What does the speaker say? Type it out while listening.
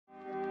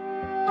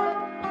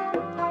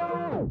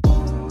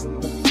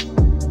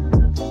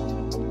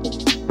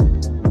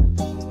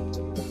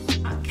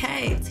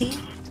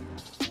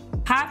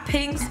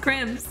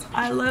SCRIMS.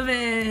 I love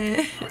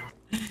it.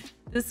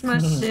 This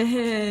much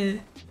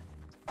shit.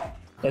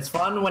 It's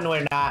fun when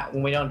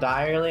we don't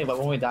die early, but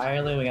when we die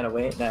early, we gotta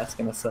wait. That's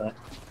gonna suck.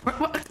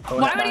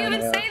 Why would you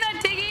even say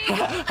that,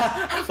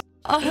 Diggy?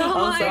 Oh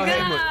my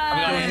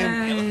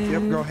god!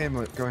 Yep, go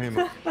Hamlet, go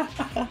Hamlet.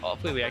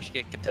 Hopefully we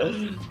actually get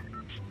killed.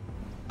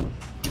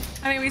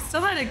 I mean, we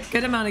still had a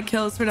good amount of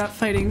kills for not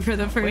fighting for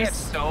the first. We had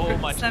so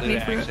much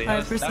loot, actually.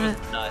 That was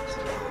nuts.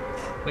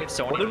 We had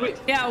so many.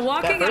 Yeah,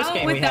 walking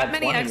out with that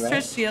many 20, extra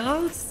right?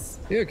 shields.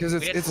 Yeah, because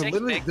it's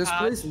literally this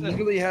place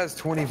literally has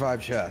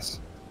 25 chests,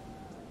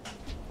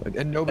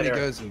 and nobody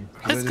goes in.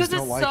 Just because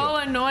it's so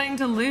annoying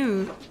to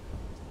loot.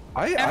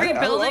 Every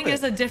building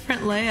is a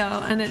different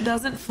layout, and it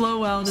doesn't flow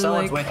well to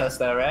Someone's with us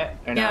though, right?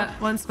 Or yeah,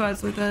 not? one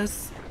squad's with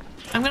us.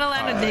 I'm gonna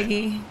land a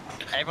Diggy.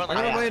 I'm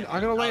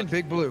gonna land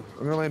Big Blue.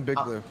 I'm gonna land Big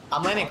Blue.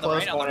 I'm landing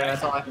close corner.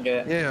 That's all I can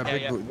get. Yeah,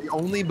 Big Blue. The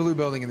only blue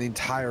building in the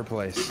entire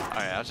place. All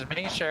right, I was just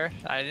making sure.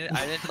 I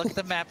didn't look at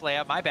the map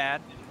layout. My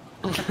bad.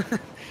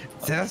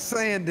 Just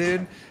saying,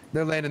 dude.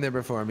 They're landing there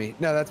before me.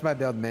 No, that's my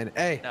build, man.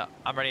 Hey. No,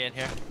 I'm already in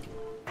here.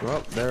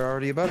 Well, they're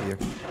already above you.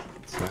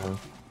 So.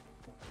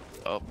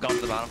 Oh, going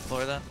to the bottom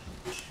floor then.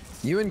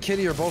 You and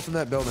Kitty are both in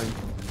that building.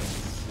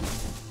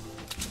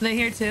 They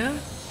here too?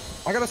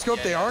 I got a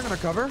scope. They are gonna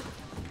cover.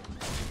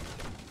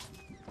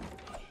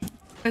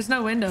 There's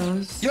no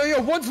windows.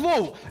 Yo, one's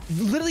low.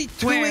 Literally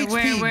 2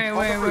 HP.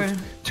 Where?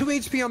 2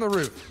 HP on the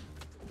roof.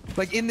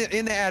 Like in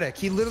the attic.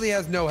 He literally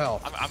has no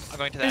health. I'm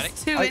going to the attic.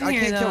 There's two in I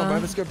here can't though. kill him. I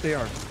have a scope. They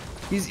are.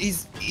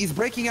 He's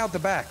breaking out the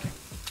back.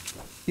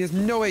 He has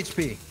no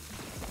HP.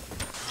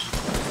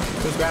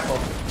 Who's grapple?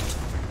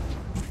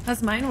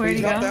 That's mine. Where'd he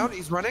He's go? up down.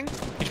 He's running.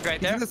 He's right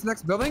He's there. in this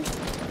next building.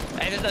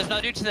 Hey, there's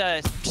another dude to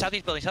the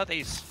southeast building.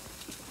 Southeast.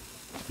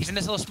 He's in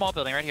this little small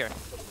building right here.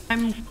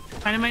 I'm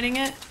dynamiting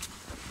it.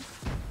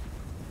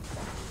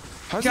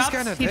 How's this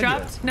guy not He dead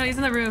dropped. yet? No, he's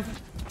in the roof.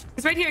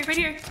 He's right here. Right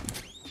here.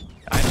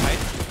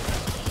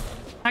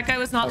 That guy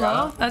was not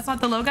low. That's not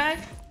the low guy.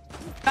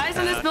 Guys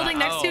in this building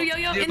next to you,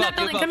 Yo-Yo. In that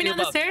building, coming down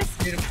the stairs.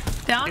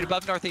 Down.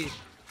 Above northeast.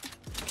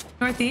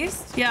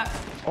 Northeast? Yeah.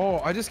 Oh,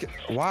 I just get.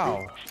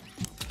 Wow.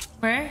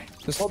 Where?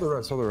 Just hold the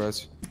res. Hold the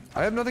res.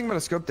 I have nothing but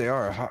a scope. They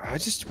are. I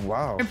just.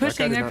 Wow. They're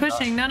pushing. They're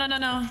pushing. No.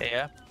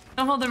 Yeah.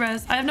 Don't hold the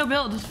res. I have no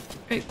build.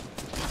 Great.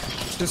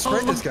 Just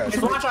spray this guy.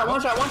 One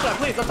shot,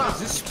 please. Let's talk.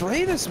 Just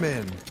spray this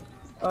man.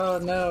 Oh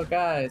no,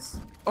 guys.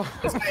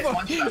 This guy's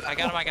one shot. I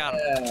got him.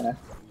 Yeah.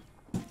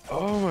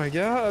 Oh my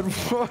god.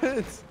 What?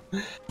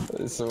 That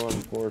is so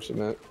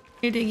unfortunate.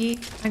 Here, Diggy.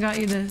 I got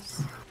you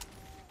this.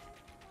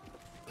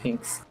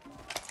 Pinks.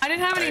 I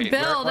didn't have any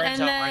build,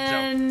 and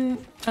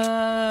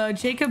then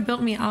Jacob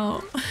built me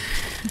out.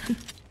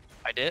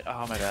 I did?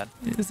 Oh my bad.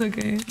 It's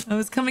okay. I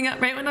was coming up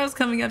right when I was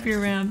coming up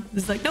your ramp.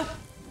 It's like, nope.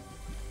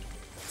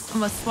 I'm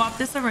gonna swap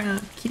this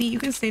around. Kitty, you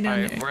can stay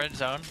down there. We're in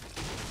zone.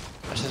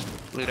 Let's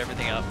just loot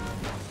everything up.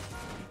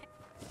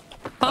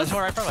 Oh, there's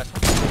one right from us.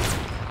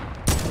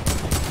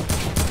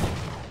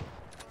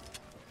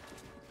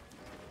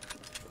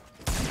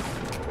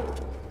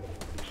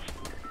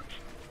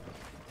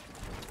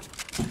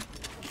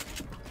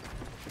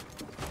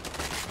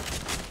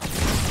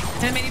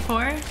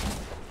 M84.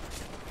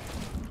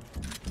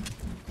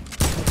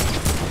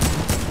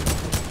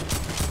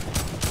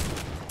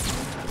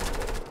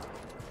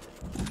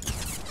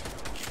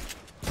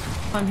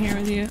 I'm here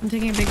with you. I'm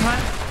taking a big pot.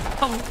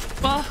 Oh,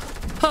 well.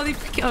 Holy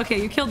freaking.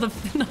 Okay, you killed the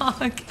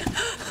knock.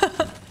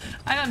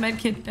 I got med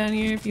kit down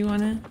here if you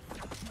want it.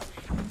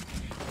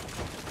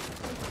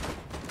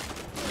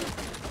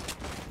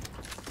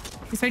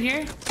 He's right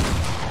here.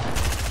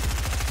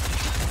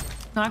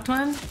 Knocked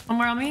one. One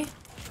more on me.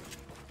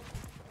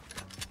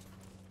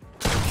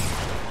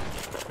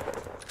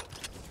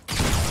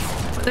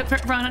 For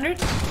 100.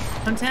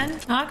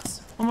 110.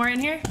 Knocked. One more in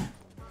here.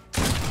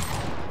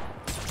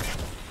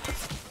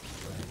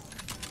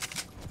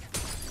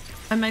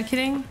 I'm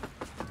medkitting.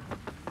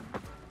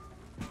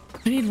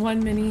 I need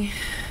one mini.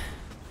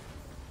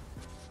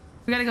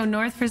 We gotta go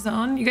north for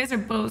zone. You guys are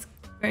both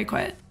very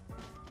quiet.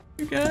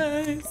 You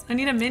guys. I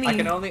need a mini. I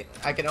can only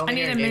I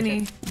need a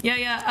mini.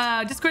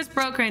 Yeah. Discord's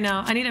broke right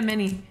now. I need a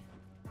mini.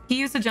 He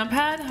used a jump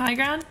pad. High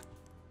ground.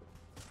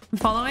 I'm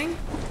following.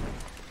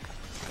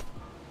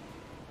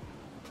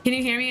 Can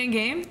you hear me in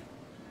game?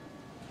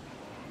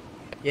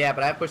 Yeah,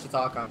 but I pushed the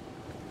talk on.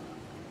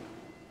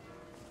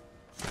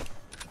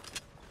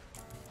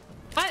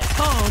 What?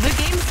 Oh, the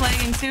game's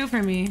lagging too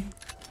for me.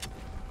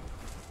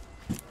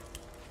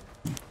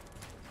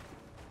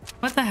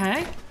 What the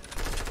heck? Are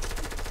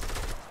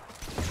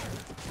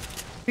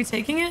we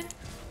taking it?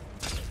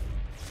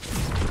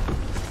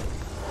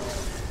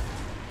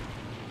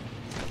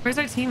 Where's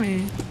our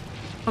teammate?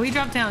 Oh, he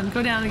dropped down.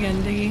 Go down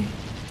again, Diggy.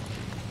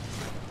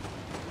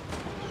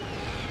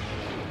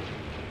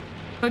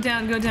 Go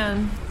down, go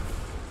down.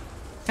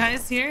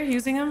 Guys here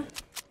using him?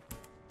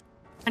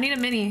 I need a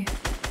mini.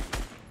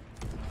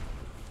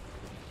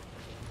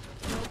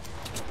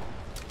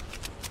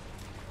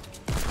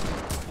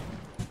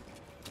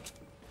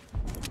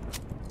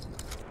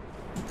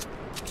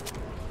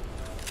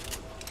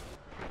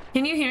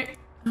 Can you hear?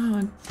 Oh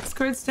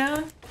Discord's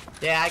down?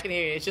 Yeah, I can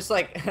hear you. It's just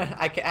like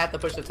I have to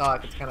push the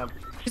talk. It's kind of.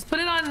 Just put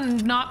it on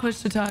not push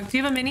to talk. Do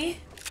you have a mini?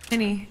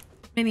 Mini.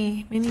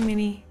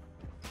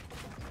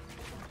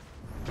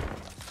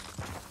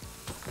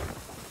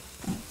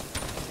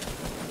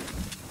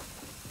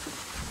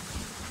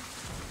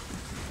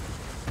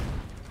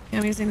 Yeah,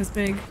 I'm using this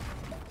big.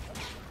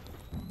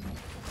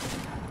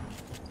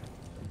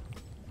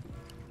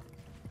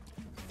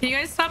 Can you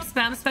guys stop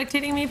spam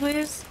spectating me,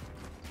 please?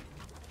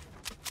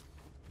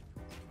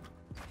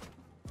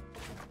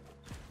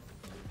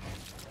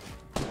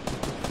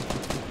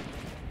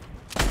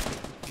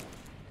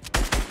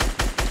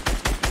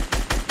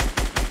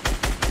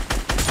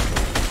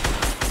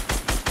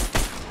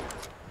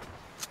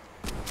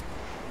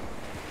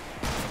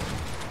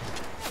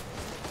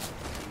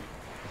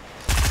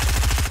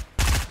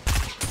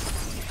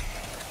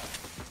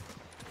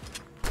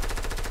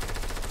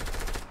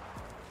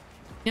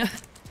 Yeah.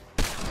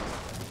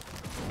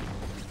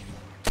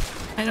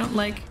 I don't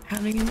like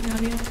having any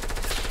audio.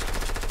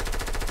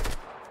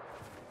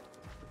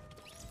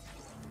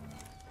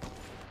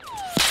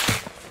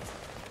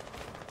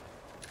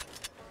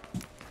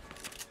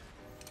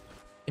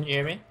 Can you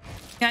hear me?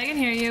 Yeah, I can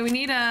hear you. We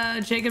need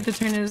Jacob to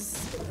turn his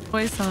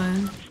voice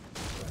on.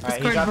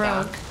 Alright, he Discord dropped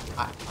broke.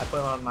 down. I put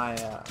him on my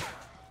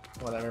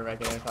whatever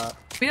regular top.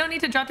 We don't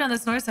need to drop down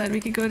this north side. We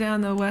could go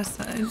down the west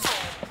side.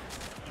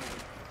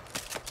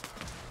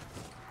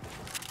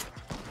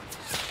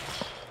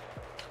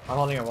 I'm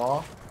holding a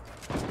wall.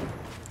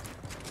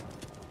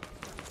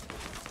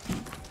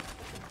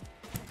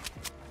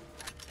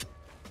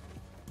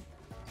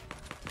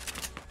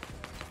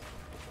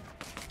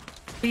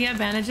 Do you have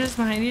bandages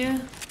behind you?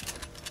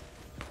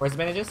 Where's the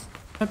bandages?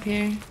 Up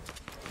here.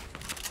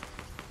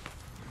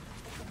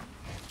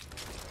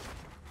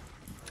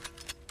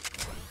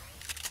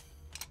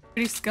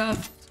 Pretty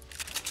scuffed.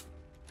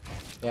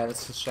 Yeah,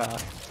 this is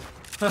shot.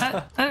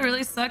 That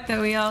really sucked that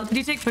we all... Did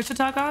you take push to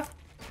talk off?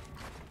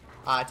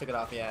 I took it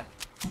off, yeah.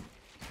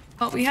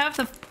 Oh, we have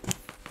the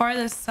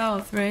farthest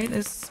south, right?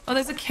 Oh,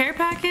 there's a care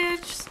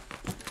package?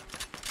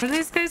 What are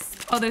these guys?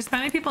 Oh, there's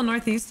spamming people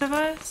northeast of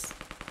us.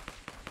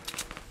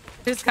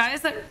 There's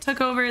guys that took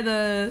over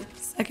the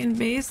second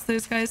base.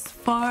 There's guys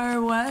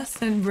far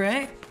west and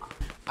brick.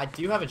 I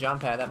do have a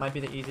jump pad. That might be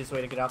the easiest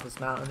way to get off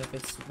this mountain if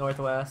it's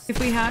northwest. If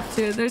we have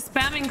to. There's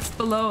spamming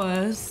below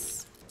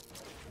us.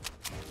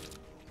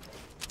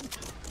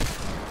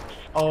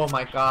 Oh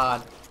my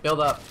god. Build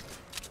up.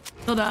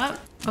 Build up?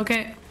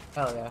 Okay.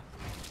 Hell yeah.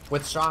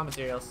 With strong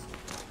materials.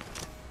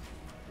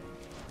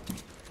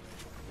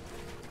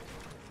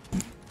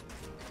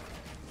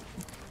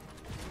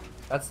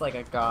 That's like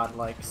a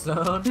godlike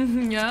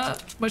zone. Yeah.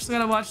 We're just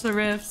gotta watch the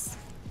rifts.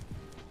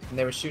 And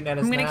they were shooting at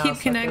us. I'm gonna now, keep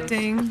suckers.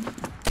 connecting.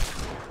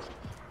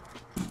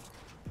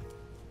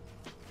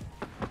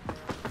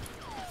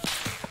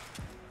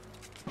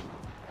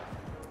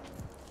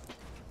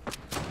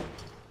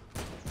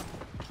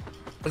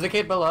 There's a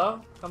kid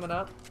below coming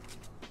up.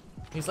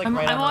 He's like I'm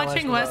right on the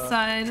watching ledge west below.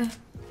 side.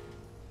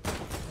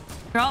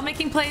 They're all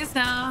making plays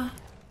now.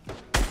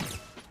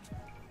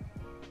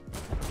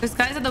 There's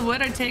guys at the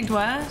wood are tagged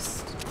west.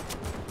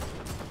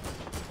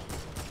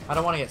 I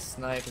don't want to get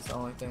sniped. It's the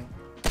only thing.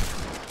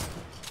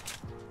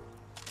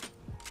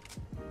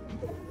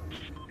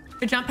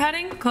 They're jump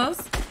padding close.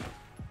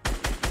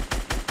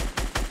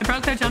 I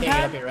broke their jump Can't get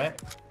up pad. here, right?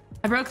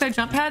 I broke their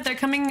jump pad. They're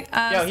coming Yo, he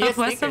has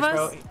southwest of sneakers,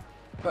 us.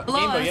 bro. Below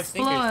Gamebo, you have us.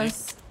 Below sneakers,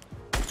 us. dude.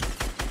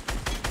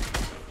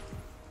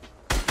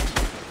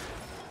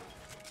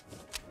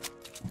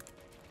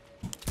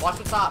 Watch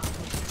the top.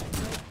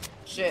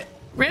 Shit.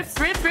 Rift.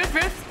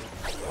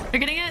 They're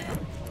getting it.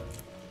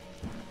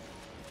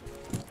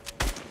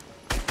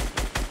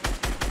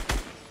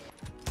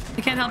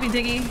 I can't help you,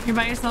 Diggy. You're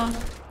by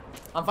yourself.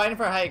 I'm fighting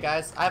for height,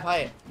 guys. I have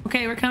height.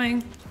 Okay, we're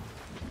coming.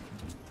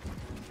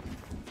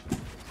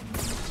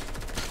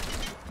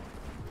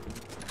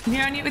 I'm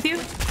here on you with you.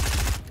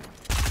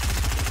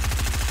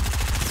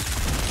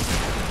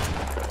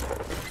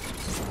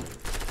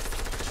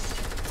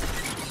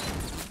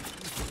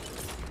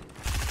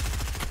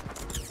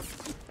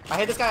 I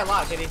hit this guy a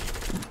lot, Kitty. In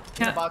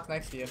Yeah. the box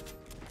next to you.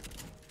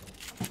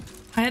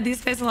 I had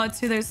these guys a lot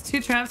too. There's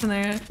 2 traps in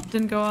there.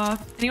 Didn't go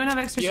off. Anyone have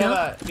extra Do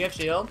shield? do you have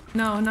shield?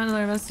 No, none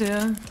of us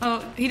do.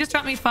 Oh, he just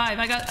dropped me 5.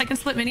 I can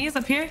split minis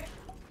up here.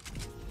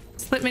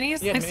 Split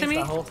minis You had next to minis me.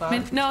 the whole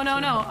time? No.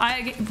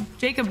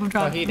 Jacob Oh,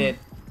 dropped. he did.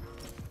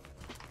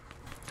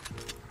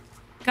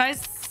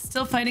 Guys,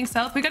 still fighting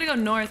south. We gotta go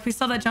north. We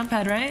still have that jump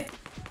pad, right?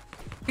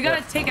 We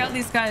gotta take out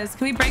these guys.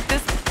 Can we break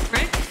this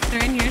brick?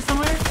 They're in here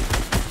somewhere.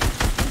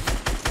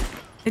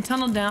 They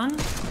tunneled down.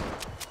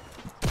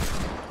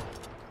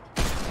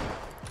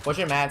 What's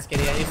your mats,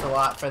 Kitty? I used a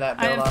lot for that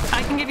build up.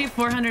 I can give you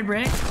 400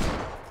 brick.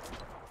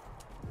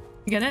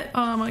 You get it?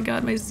 Oh my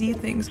god, my Z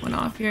things went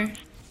off here.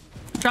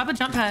 Drop a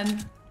jump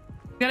pad.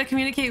 We gotta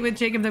communicate with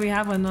Jacob that we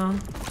have one though.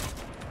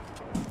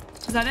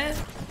 Is that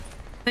it?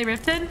 They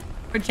rifted?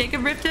 Or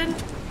Jacob rifted?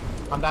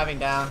 I'm diving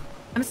down.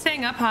 I'm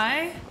staying up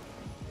high.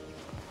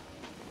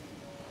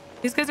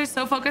 These guys are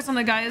so focused on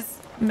the guys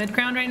mid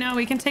ground right now.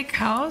 We can take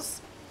house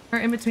or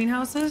in between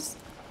houses.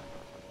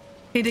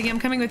 Hey, Diggy, I'm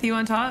coming with you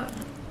on top.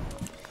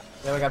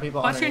 Yeah, we got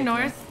people. Watch your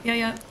north. Me.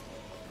 Yeah.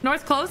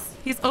 North close.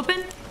 He's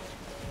open.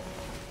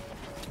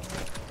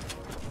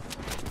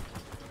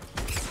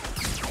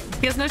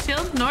 He has no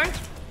shield.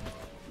 North.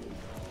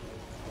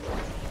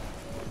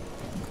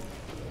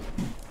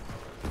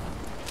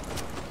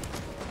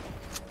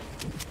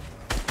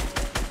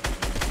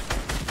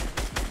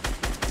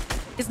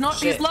 He's not.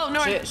 He's low.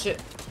 North.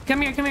 Shit.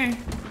 Come here.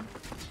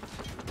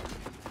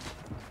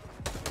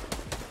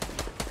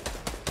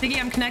 Diggy,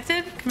 I'm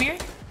connected. Come here.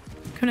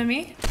 Come to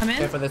me. I'm in.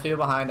 Careful, there's people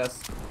behind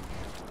us.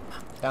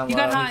 Down You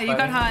low, got high. You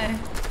got high.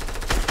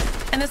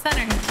 In the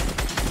center.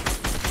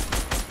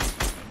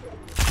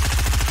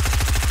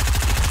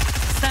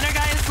 Center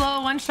guy is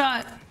low. One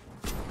shot.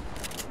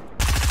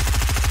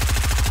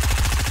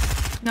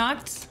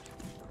 Knocked.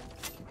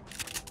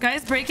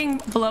 Guys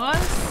breaking below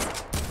us.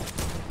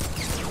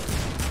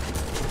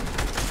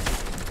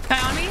 Guy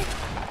on me.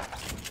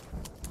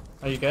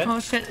 Are you good? Oh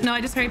shit. No,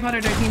 I just Harry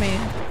Potter'd our teammate.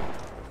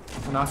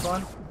 Knocked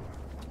one.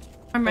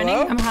 I'm running.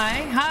 Hello? I'm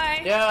high.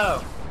 Hi.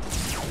 Yo.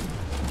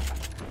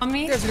 On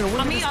me. You guys are gonna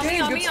win On me. this On me.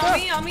 game. On Good me. stuff. On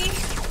me. On me.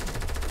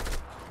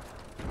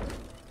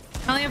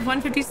 I only have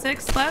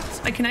 156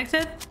 left. I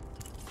connected.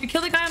 You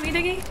killed the guy on me,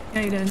 Diggy?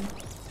 Yeah, you did.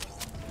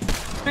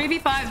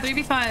 3v5.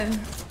 3v5.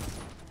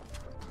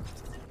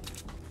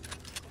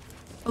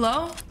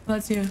 Below? Oh,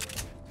 that's you.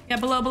 Yeah,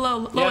 below.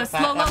 Lowest.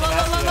 Pat, Low.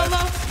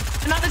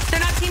 They're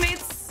not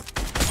teammates.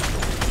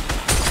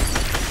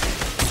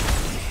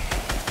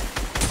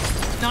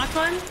 Knocked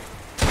one.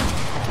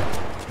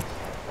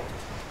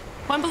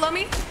 One below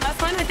me.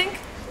 Last one, I think.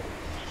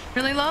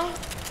 Really low.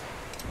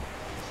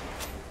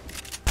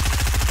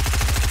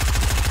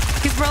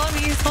 He's below me.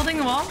 He's holding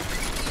the wall.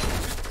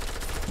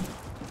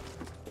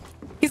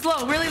 He's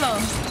low. Really low.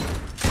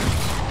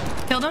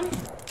 Killed him.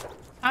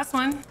 Last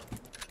one.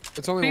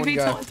 It's only one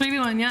guy.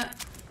 3v1, yeah.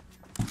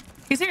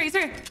 He's here. Hit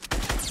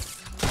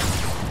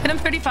him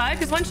 35.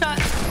 He's one shot.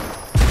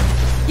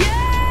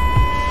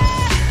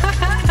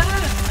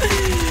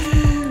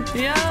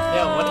 Yeah!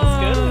 Yo, what is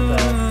good with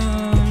that?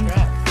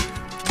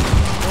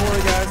 Don't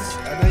worry, guys.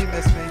 I know you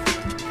miss me.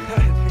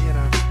 You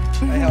know,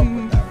 I helped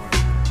with that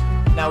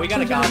one. No, we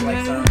got a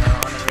godlike zone now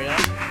on the real.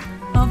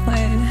 Well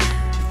played.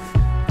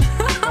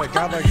 Oh, it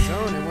got like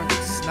zone. It went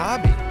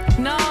snobby.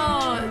 No,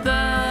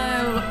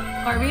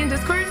 are we in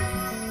Discord?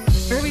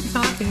 Where are we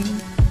talking?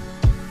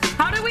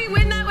 How do we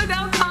win that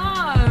without